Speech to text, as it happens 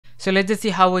So let's just see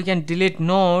how we can delete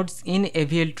nodes in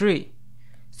AVL tree.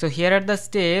 So here are the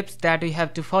steps that we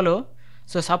have to follow.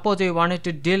 So suppose we wanted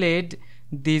to delete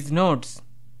these nodes.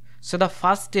 So the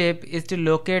first step is to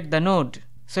locate the node.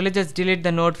 So let's just delete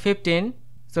the node 15.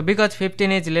 So because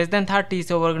 15 is less than 30,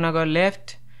 so we're gonna go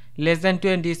left. Less than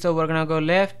 20, so we're gonna go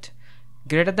left.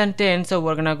 Greater than 10, so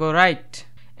we're gonna go right.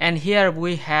 And here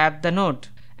we have the node.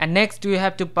 And next we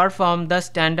have to perform the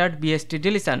standard BST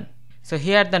deletion. So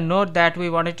here the node that we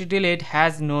wanted to delete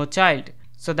has no child.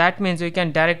 So that means we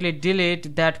can directly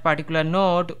delete that particular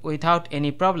node without any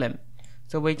problem.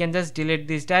 So we can just delete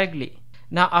this directly.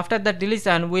 Now after the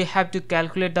deletion, we have to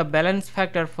calculate the balance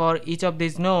factor for each of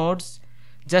these nodes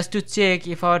just to check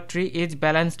if our tree is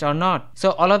balanced or not.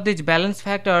 So all of these balance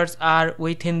factors are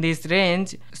within this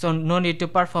range, so no need to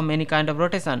perform any kind of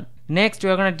rotation. Next we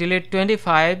are going to delete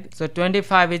 25. So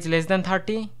 25 is less than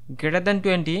 30, greater than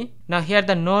 20. Now here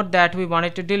the node that we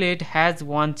wanted to delete has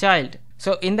one child.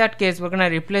 So in that case, we're going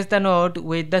to replace the node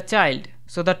with the child.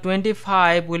 So the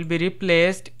 25 will be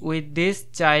replaced with this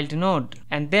child node,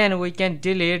 and then we can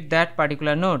delete that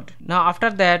particular node. Now after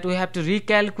that, we have to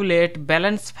recalculate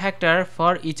balance factor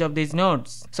for each of these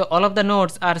nodes. So all of the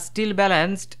nodes are still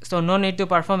balanced, so no need to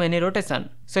perform any rotation.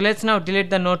 So let's now delete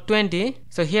the node 20.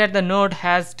 So here the node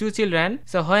has two children.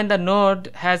 So when the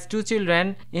node has two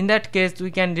children, in that case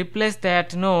we can replace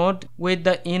that node with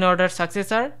the in order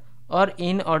successor or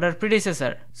in order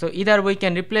predecessor. So either we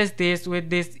can replace this with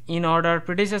this in order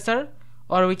predecessor,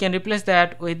 or we can replace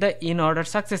that with the in order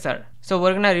successor. So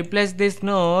we're gonna replace this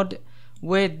node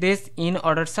with this in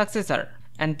order successor,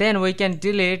 and then we can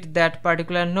delete that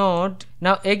particular node.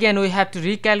 Now again we have to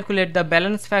recalculate the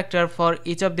balance factor for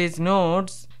each of these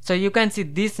nodes. So you can see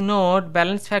this node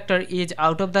balance factor is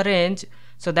out of the range,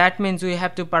 so that means we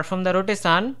have to perform the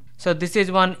rotation. So this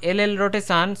is one LL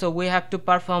rotation, so we have to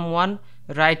perform one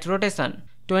right rotation.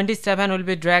 27 will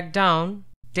be dragged down,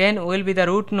 10 will be the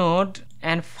root node,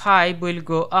 and 5 will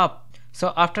go up.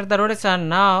 So after the rotation,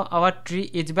 now our tree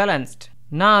is balanced.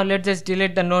 Now let's just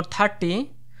delete the node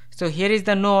 30. So here is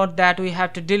the node that we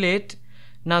have to delete.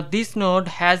 Now this node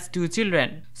has two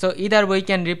children, so either we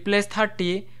can replace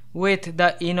 30 with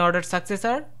the in order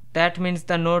successor, that means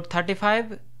the node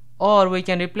 35, or we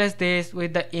can replace this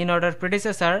with the in order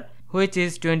predecessor, which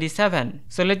is 27.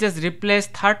 So let's just replace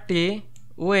 30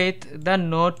 with the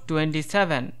node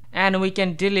 27, and we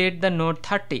can delete the node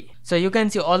 30. So you can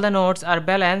see all the nodes are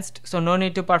balanced, so no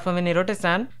need to perform any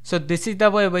rotation. So this is the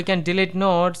way we can delete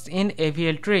nodes in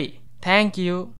AVL tree. Thank you.